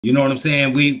You know what I'm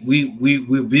saying?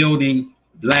 We're building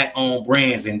black owned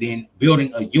brands and then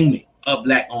building a unit of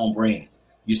black owned brands.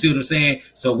 You see what I'm saying?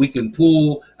 So we can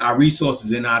pool our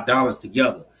resources and our dollars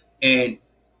together, and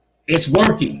it's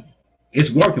working.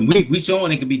 It's working. We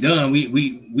showing it can be done.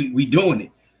 We doing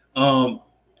it.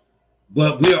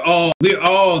 But we're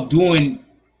all doing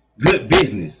good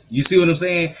business. You see what I'm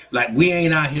saying? Like, we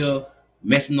ain't out here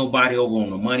messing nobody over on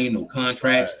the money, no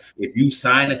contracts. Right. If you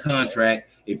sign a contract,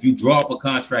 if you draw up a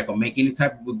contract or make any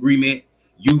type of agreement,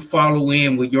 you follow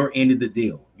in with your end of the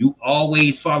deal. You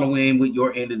always follow in with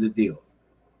your end of the deal.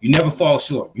 You never fall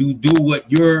short. You do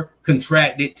what you're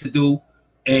contracted to do,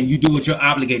 and you do what you're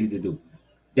obligated to do.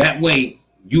 That way,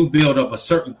 you build up a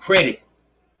certain credit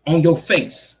on your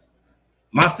face.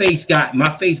 My face got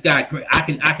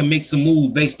I can make some moves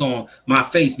based on my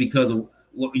face because of,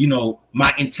 you know,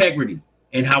 my integrity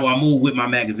and how I move with my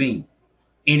magazine.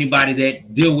 Anybody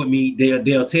that deal with me,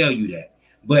 they'll tell you that.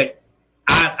 But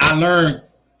I learned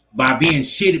by being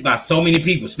shitted by so many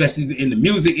people, especially in the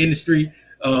music industry.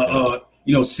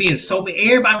 You know, seeing so many,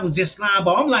 everybody was just slime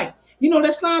ball. I'm like, you know,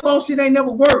 that slime ball shit ain't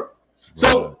never worked.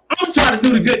 So I'm gonna try to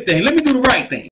do the good thing. Let me do the right thing.